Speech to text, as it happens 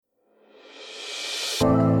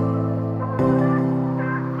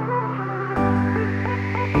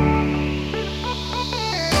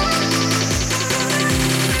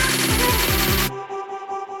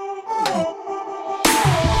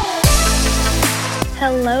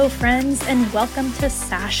Hello, friends, and welcome to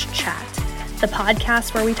Sash Chat, the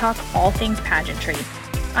podcast where we talk all things pageantry.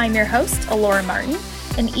 I'm your host, Alora Martin,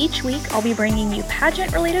 and each week I'll be bringing you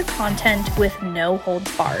pageant-related content with no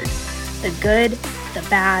holds barred. The good, the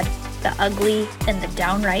bad, the ugly, and the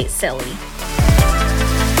downright silly.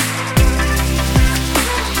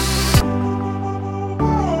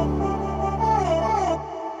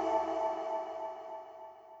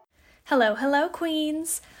 Hello,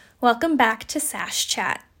 queens. Welcome back to Sash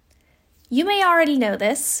Chat. You may already know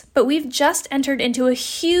this, but we've just entered into a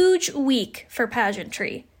huge week for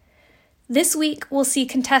pageantry. This week, we'll see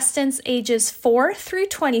contestants ages 4 through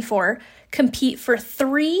 24 compete for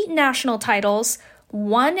 3 national titles,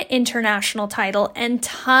 1 international title, and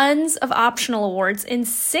tons of optional awards in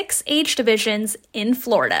 6 age divisions in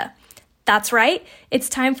Florida. That's right, it's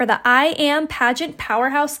time for the I Am Pageant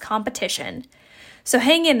Powerhouse competition. So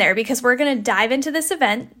hang in there because we're going to dive into this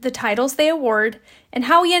event, the titles they award, and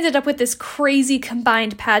how we ended up with this crazy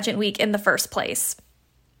combined pageant week in the first place.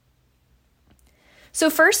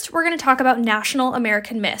 So first, we're going to talk about National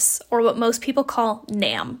American Miss, or what most people call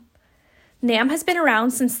NAM. NAM has been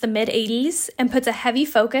around since the mid-'80s and puts a heavy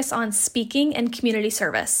focus on speaking and community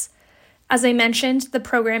service. As I mentioned, the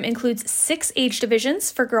program includes 6 age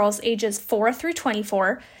divisions for girls ages 4 through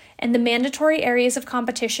 24, and the mandatory areas of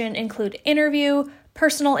competition include interview,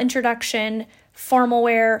 personal introduction, formal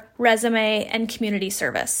wear, resume, and community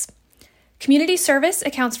service. Community service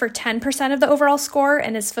accounts for 10% of the overall score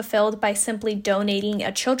and is fulfilled by simply donating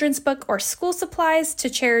a children's book or school supplies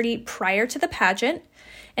to charity prior to the pageant.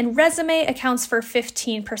 And resume accounts for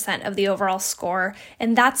 15% of the overall score,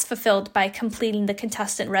 and that's fulfilled by completing the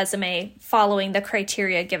contestant resume following the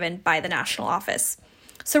criteria given by the national office.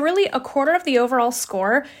 So really, a quarter of the overall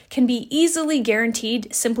score can be easily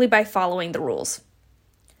guaranteed simply by following the rules.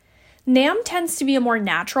 NAM tends to be a more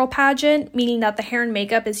natural pageant, meaning that the hair and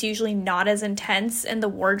makeup is usually not as intense and the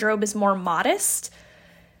wardrobe is more modest,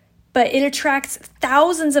 but it attracts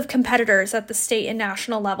thousands of competitors at the state and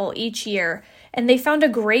national level each year, and they found a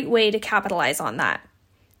great way to capitalize on that.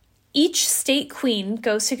 Each state queen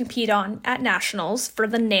goes to compete at nationals for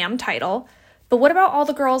the NAM title. But what about all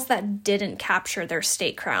the girls that didn't capture their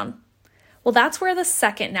state crown? Well, that's where the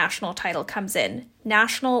second national title comes in,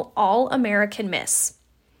 National All-American Miss.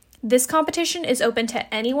 This competition is open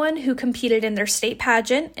to anyone who competed in their state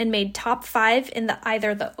pageant and made top 5 in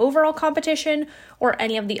either the overall competition or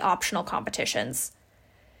any of the optional competitions.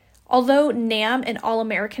 Although NAM and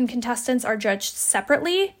All-American contestants are judged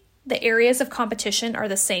separately, the areas of competition are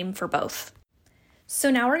the same for both. So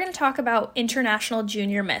now we're going to talk about International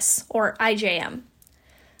Junior Miss, or IJM.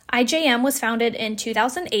 IJM was founded in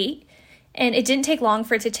 2008, and it didn't take long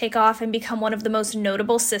for it to take off and become one of the most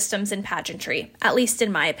notable systems in pageantry, at least in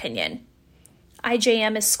my opinion.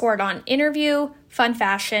 IJM is scored on interview, fun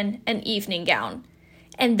fashion, and evening gown.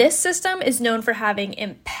 And this system is known for having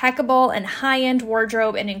impeccable and high-end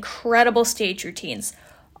wardrobe and incredible stage routines,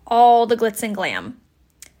 all the glitz and glam.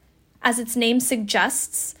 As its name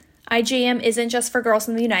suggests, IJM isn't just for girls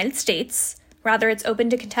in the United States, rather it's open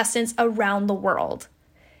to contestants around the world.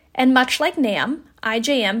 And much like NAM,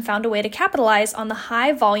 IJM found a way to capitalize on the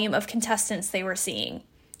high volume of contestants they were seeing,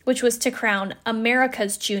 which was to crown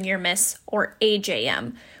America's Junior Miss, or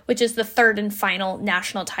AJM, which is the third and final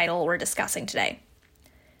national title we're discussing today.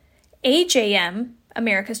 AJM,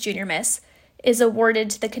 America's Junior Miss, is awarded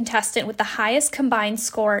to the contestant with the highest combined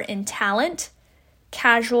score in talent,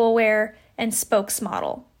 casual wear, and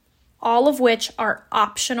spokesmodel, all of which are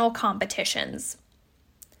optional competitions.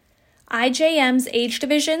 IJM's age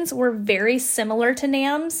divisions were very similar to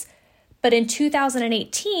NAM's, but in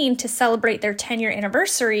 2018, to celebrate their 10-year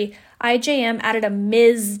anniversary, IJM added a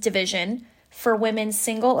Ms. division for women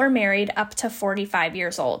single or married up to 45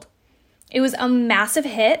 years old. It was a massive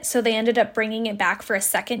hit, so they ended up bringing it back for a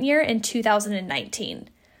second year in 2019.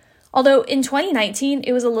 Although in 2019,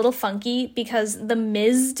 it was a little funky because the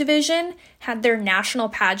Ms. division had their national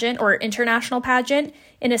pageant or international pageant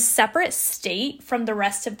in a separate state from the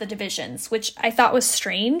rest of the divisions, which I thought was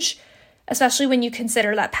strange, especially when you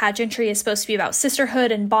consider that pageantry is supposed to be about sisterhood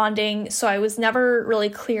and bonding, so I was never really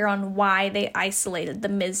clear on why they isolated the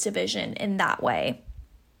Ms. division in that way.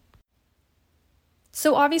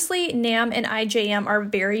 So obviously, NAM and IJM are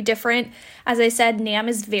very different. As I said, NAM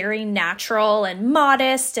is very natural and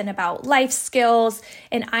modest and about life skills,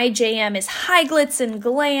 and IJM is high glitz and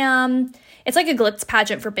glam. It's like a glitz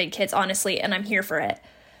pageant for big kids, honestly, and I'm here for it.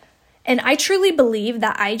 And I truly believe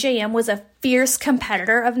that IJM was a fierce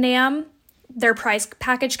competitor of NAM. Their prize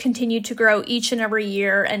package continued to grow each and every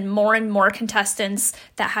year, and more contestants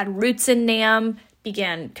that had roots in NAM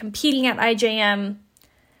began competing at IJM.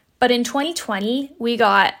 But in 2020, we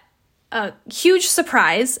got a huge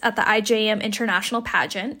surprise at the IJM International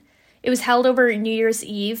Pageant. It was held over New Year's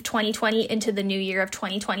Eve 2020 into the new year of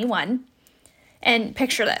 2021. And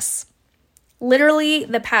picture this. Literally,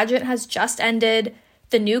 the pageant has just ended.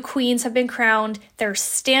 The new queens have been crowned. They're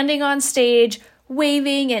standing on stage,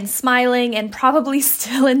 waving and smiling and probably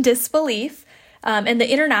still in disbelief. And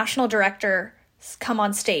the international directors come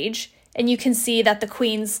on stage, and you can see that the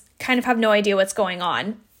queens kind of have no idea what's going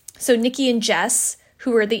on. So Nikki and Jess,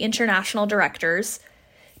 who are the international directors,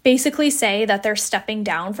 basically say that they're stepping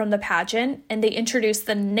down from the pageant, and they introduce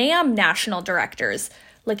the NAM national directors,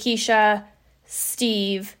 Lakeisha,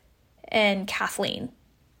 Steve, and Kathleen.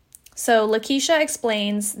 So Lakeisha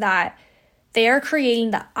explains that they are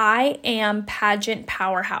creating the I Am Pageant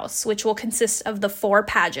Powerhouse, which will consist of the 4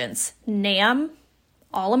 pageants: NAM,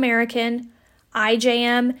 All-American,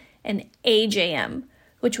 IJM, and AJM,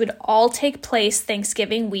 which would all take place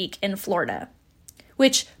Thanksgiving week in Florida,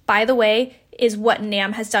 which, by the way, is what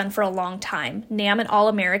NAM has done for a long time. NAM and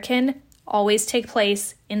All-American always take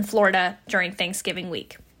place in Florida during Thanksgiving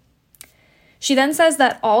week. She then says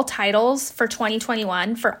that all titles for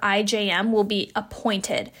 2021 for IJM will be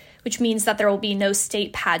appointed, which means that there will be no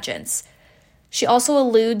state pageants. She also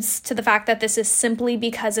alludes to the fact that this is simply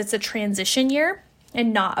because it's a transition year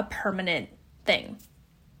and not a permanent thing.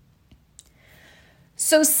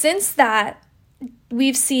 So since that,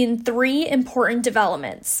 we've seen 3 important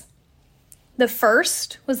developments. The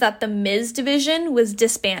first was that the Ms. division was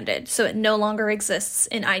disbanded, so it no longer exists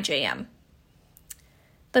in IJM.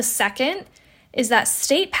 The second is that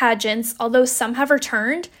state pageants, although some have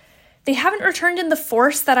returned, they haven't returned in the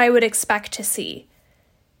force that I would expect to see.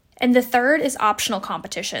 And the third is optional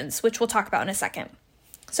competitions, which we'll talk about in a second.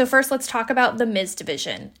 So first, let's talk about the Ms.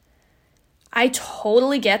 division. I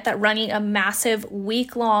totally get that running a massive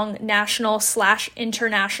week-long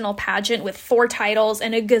national/international pageant with 4 titles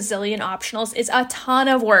and a gazillion optionals is a ton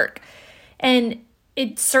of work. And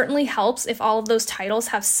it certainly helps if all of those titles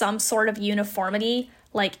have some sort of uniformity,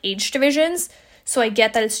 like age divisions. So I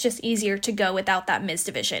get that it's just easier to go without that Ms.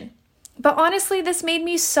 division. But honestly, this made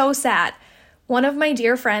me so sad. One of my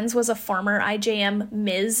dear friends was a former IJM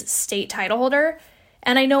Ms. state title holder,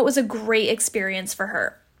 and I know it was a great experience for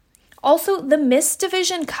her. Also, the Miss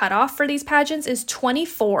division cutoff for these pageants is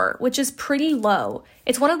 24, which is pretty low.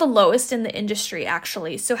 It's one of the lowest in the industry,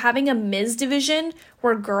 actually. So having a Ms. division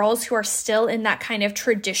where girls who are still in that kind of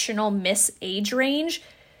traditional Miss age range,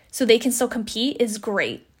 so they can still compete, is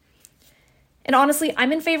great. And honestly,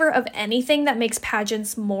 I'm in favor of anything that makes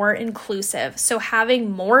pageants more inclusive. So having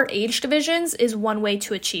more age divisions is one way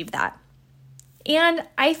to achieve that. And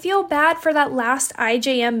I feel bad for that last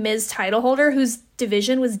IJM Ms. title holder whose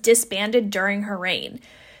division was disbanded during her reign.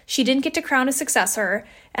 She didn't get to crown a successor,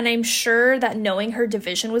 and I'm sure that knowing her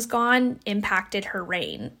division was gone impacted her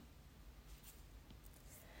reign.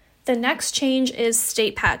 The next change is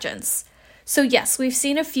state pageants. So yes, we've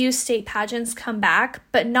seen a few state pageants come back,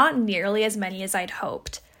 but not nearly as many as I'd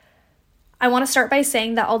hoped. I want to start by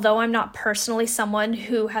saying that although I'm not personally someone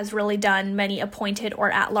who has really done many appointed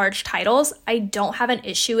or at-large titles, I don't have an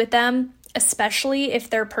issue with them, especially if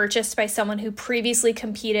they're purchased by someone who previously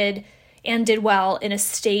competed and did well in a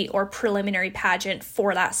state or preliminary pageant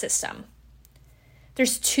for that system.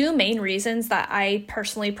 There's 2 main reasons that I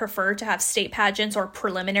personally prefer to have state pageants or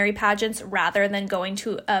preliminary pageants rather than going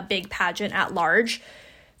to a big pageant at large.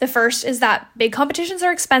 The first is that big competitions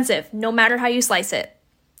are expensive, no matter how you slice it.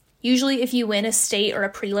 Usually, if you win a state or a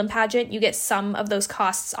prelim pageant, you get some of those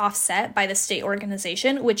costs offset by the state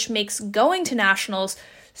organization, which makes going to nationals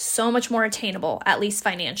so much more attainable, at least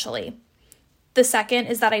financially. The second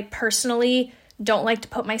is that I personally don't like to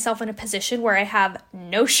put myself in a position where I have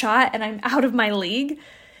no shot and I'm out of my league.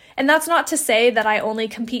 And that's not to say that I only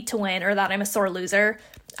compete to win or that I'm a sore loser.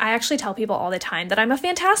 I actually tell people all the time that I'm a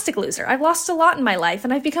fantastic loser. I've lost a lot in my life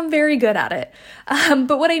and I've become very good at it.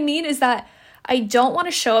 But what I mean is that I don't want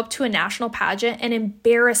to show up to a national pageant and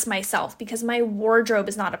embarrass myself because my wardrobe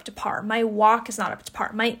is not up to par, my walk is not up to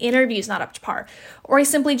par, my interview is not up to par, or I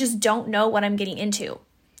simply just don't know what I'm getting into.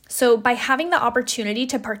 So by having the opportunity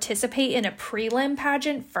to participate in a prelim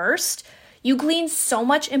pageant first, you glean so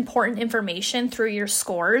much important information through your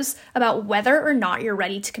scores about whether or not you're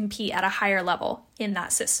ready to compete at a higher level in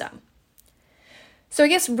that system. So I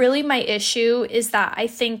guess really my issue is that I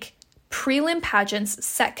think prelim pageants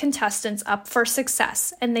set contestants up for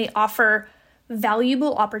success and they offer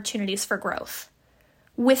valuable opportunities for growth.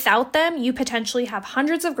 Without them, you potentially have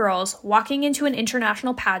hundreds of girls walking into an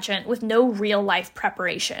international pageant with no real-life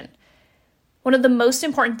preparation. One of the most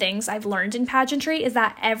important things I've learned in pageantry is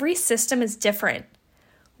that every system is different.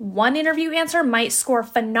 One interview answer might score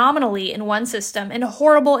phenomenally in one system and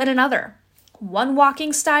horrible in another. One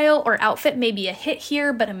walking style or outfit may be a hit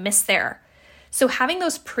here, but a miss there. So having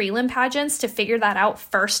those prelim pageants to figure that out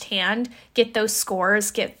firsthand, get those scores,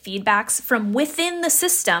 get feedbacks from within the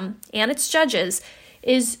system and its judges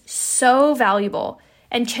is so valuable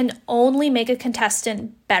and can only make a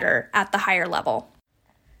contestant better at the higher level.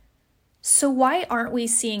 So why aren't we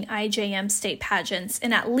seeing IJM state pageants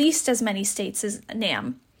in at least as many states as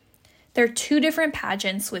NAM? They're two different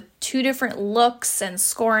pageants with two different looks and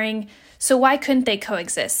scoring, so why couldn't they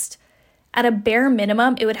coexist? At a bare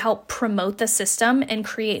minimum, it would help promote the system and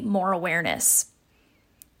create more awareness.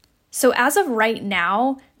 So as of right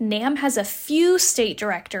now, NAM has a few state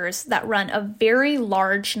directors that run a very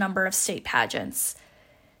large number of state pageants.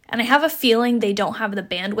 And I have a feeling they don't have the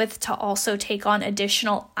bandwidth to also take on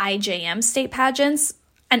additional IJM state pageants.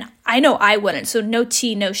 And I know I wouldn't, so no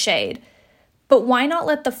tea, no shade. But why not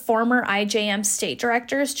let the former IJM state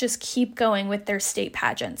directors just keep going with their state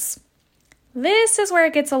pageants? This is where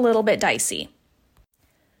it gets a little bit dicey.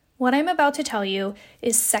 What I'm about to tell you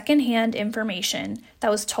is secondhand information that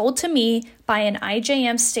was told to me by an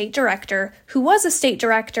IJM state director who was a state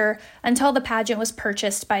director until the pageant was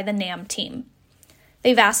purchased by the NAM team.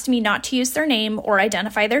 They've asked me not to use their name or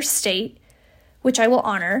identify their state, which I will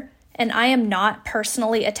honor, and I am not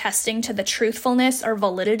personally attesting to the truthfulness or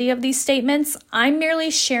validity of these statements. I'm merely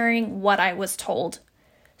sharing what I was told.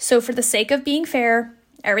 So for the sake of being fair,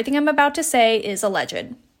 everything I'm about to say is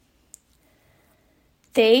alleged.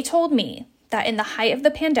 They told me that in the height of the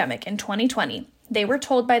pandemic in 2020, they were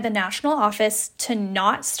told by the national office to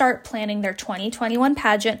not start planning their 2021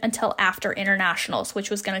 pageant until after internationals, which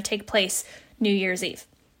was going to take place New Year's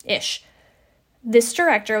Eve-ish. This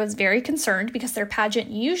director was very concerned because their pageant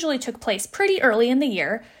usually took place pretty early in the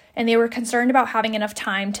year, and they were concerned about having enough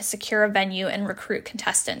time to secure a venue and recruit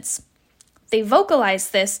contestants. They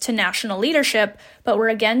vocalized this to national leadership, but were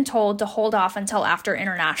again told to hold off until after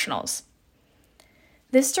internationals.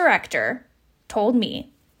 This director told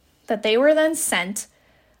me that they were then sent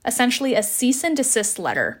essentially a cease and desist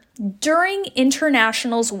letter during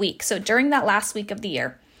internationals week, so during that last week of the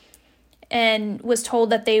year, and was told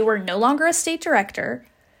that they were no longer a state director.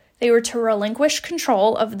 They were to relinquish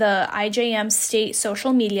control of the IJM state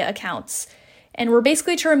social media accounts and were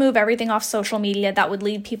basically to remove everything off social media that would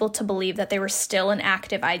lead people to believe that they were still an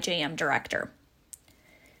active IJM director.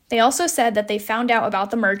 They also said that they found out about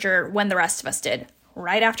the merger when the rest of us did,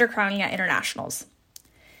 right after crowning at internationals.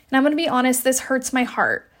 And I'm going to be honest, this hurts my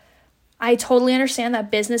heart. I totally understand that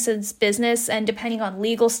business is business, and depending on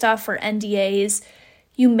legal stuff or NDAs,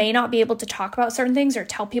 you may not be able to talk about certain things or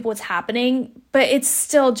tell people what's happening, but it's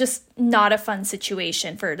still just not a fun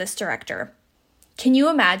situation for this director. Can you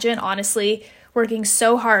imagine, honestly, working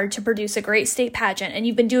so hard to produce a great state pageant, and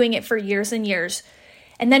you've been doing it for years and years,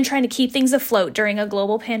 and then trying to keep things afloat during a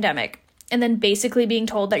global pandemic, and then basically being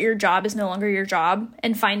told that your job is no longer your job,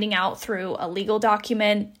 and finding out through a legal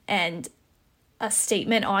document and a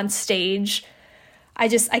statement on stage? I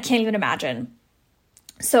can't even imagine.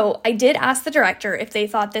 So I did ask the director if they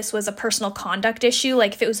thought this was a personal conduct issue,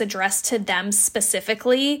 like if it was addressed to them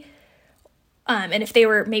specifically, and if they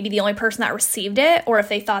were maybe the only person that received it, or if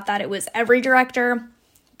they thought that it was every director.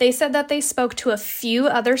 They said that they spoke to a few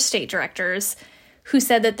other state directors who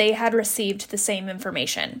said that they had received the same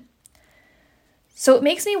information. So it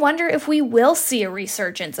makes me wonder if we will see a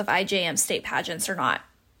resurgence of IJM state pageants or not.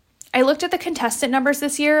 I looked at the contestant numbers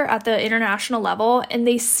this year at the international level, and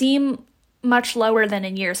they seem much lower than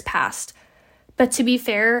in years past. But to be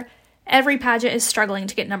fair, every pageant is struggling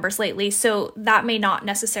to get numbers lately, so that may not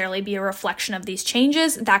necessarily be a reflection of these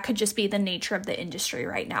changes. That could just be the nature of the industry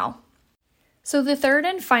right now. So the third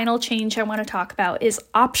and final change I want to talk about is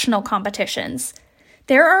optional competitions.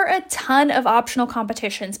 There are a ton of optional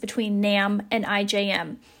competitions between NAM and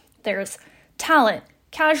IJM. There's talent,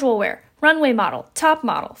 casual wear, runway model, top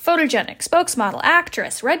model, photogenic, spokesmodel,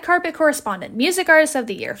 actress, red carpet correspondent, music artist of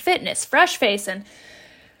the year, fitness, fresh face, and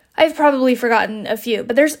I've probably forgotten a few,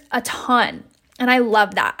 but there's a ton. And I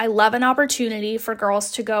love that. I love an opportunity for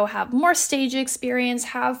girls to go have more stage experience,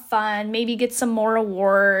 have fun, maybe get some more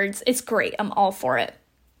awards. It's great. I'm all for it.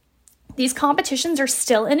 These competitions are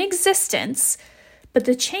still in existence, but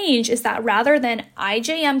the change is that rather than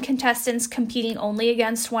IJM contestants competing only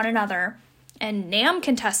against one another and NAM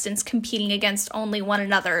contestants competing against only one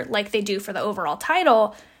another like they do for the overall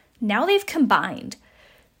title, now they've combined.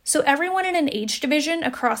 So everyone in an age division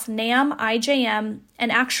across NAM, IJM,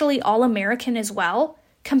 and actually All-American as well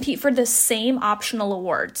compete for the same optional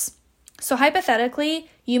awards. So hypothetically,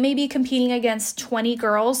 you may be competing against 20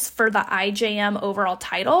 girls for the IJM overall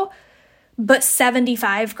title, but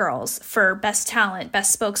 75 girls for best talent,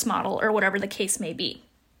 best spokesmodel, or whatever the case may be.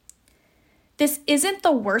 This isn't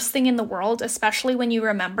the worst thing in the world, especially when you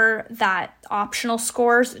remember that optional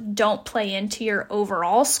scores don't play into your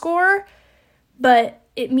overall score, but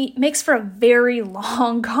it makes for a very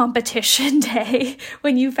long competition day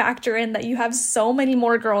when you factor in that you have so many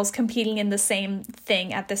more girls competing in the same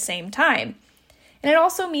thing at the same time. And it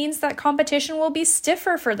also means that competition will be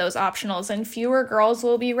stiffer for those optionals and fewer girls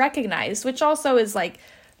will be recognized, which also is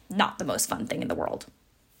not the most fun thing in the world.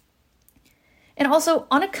 And also,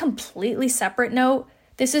 on a completely separate note,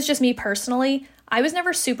 this is just me personally, I was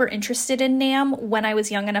never super interested in NAM when I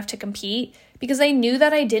was young enough to compete because I knew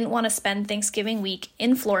that I didn't want to spend Thanksgiving week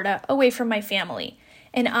in Florida away from my family.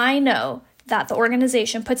 And I know that the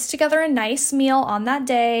organization puts together a nice meal on that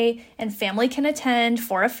day and family can attend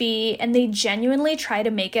for a fee, and they genuinely try to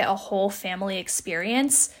make it a whole family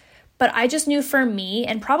experience. But I just knew for me,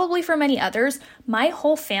 and probably for many others, my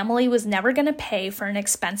whole family was never going to pay for an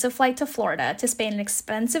expensive flight to Florida to stay in an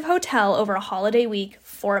expensive hotel over a holiday week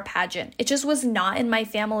for a pageant. It just was not in my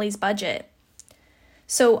family's budget.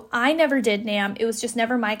 So I never did NAM. It was just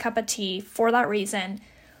never my cup of tea for that reason.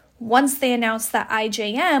 Once they announced that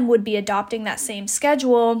IJM would be adopting that same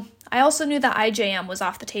schedule, I also knew that IJM was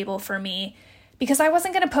off the table for me because I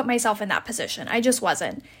wasn't going to put myself in that position. I just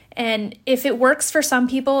wasn't. And if it works for some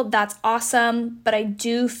people, that's awesome, but I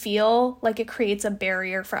do feel like it creates a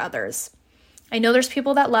barrier for others. I know there's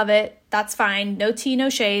people that love it. That's fine. No tea, no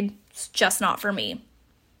shade. It's just not for me.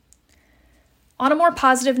 On a more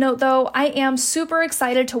positive note, though, I am super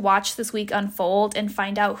excited to watch this week unfold and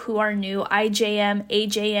find out who our new IJM,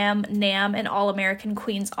 AJM, NAM, and All-American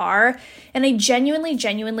queens are. And I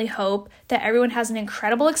genuinely hope that everyone has an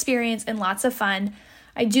incredible experience and lots of fun.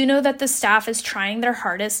 I do know that the staff is trying their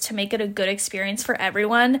hardest to make it a good experience for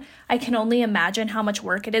everyone. I can only imagine how much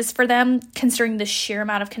work it is for them, considering the sheer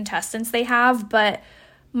amount of contestants they have, but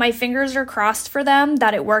my fingers are crossed for them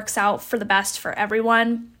that it works out for the best for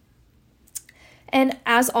everyone. And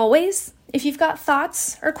as always, if you've got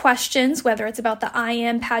thoughts or questions, whether it's about the I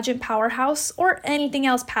Am Pageant Powerhouse or anything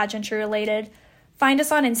else pageantry related, find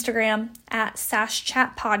us on Instagram at Sash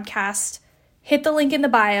Chat Podcast. Hit the link in the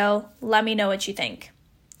bio. Let me know what you think.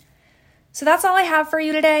 So that's all I have for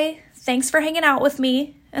you today. Thanks for hanging out with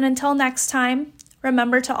me. And until next time,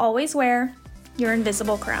 remember to always wear your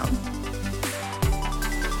invisible crown.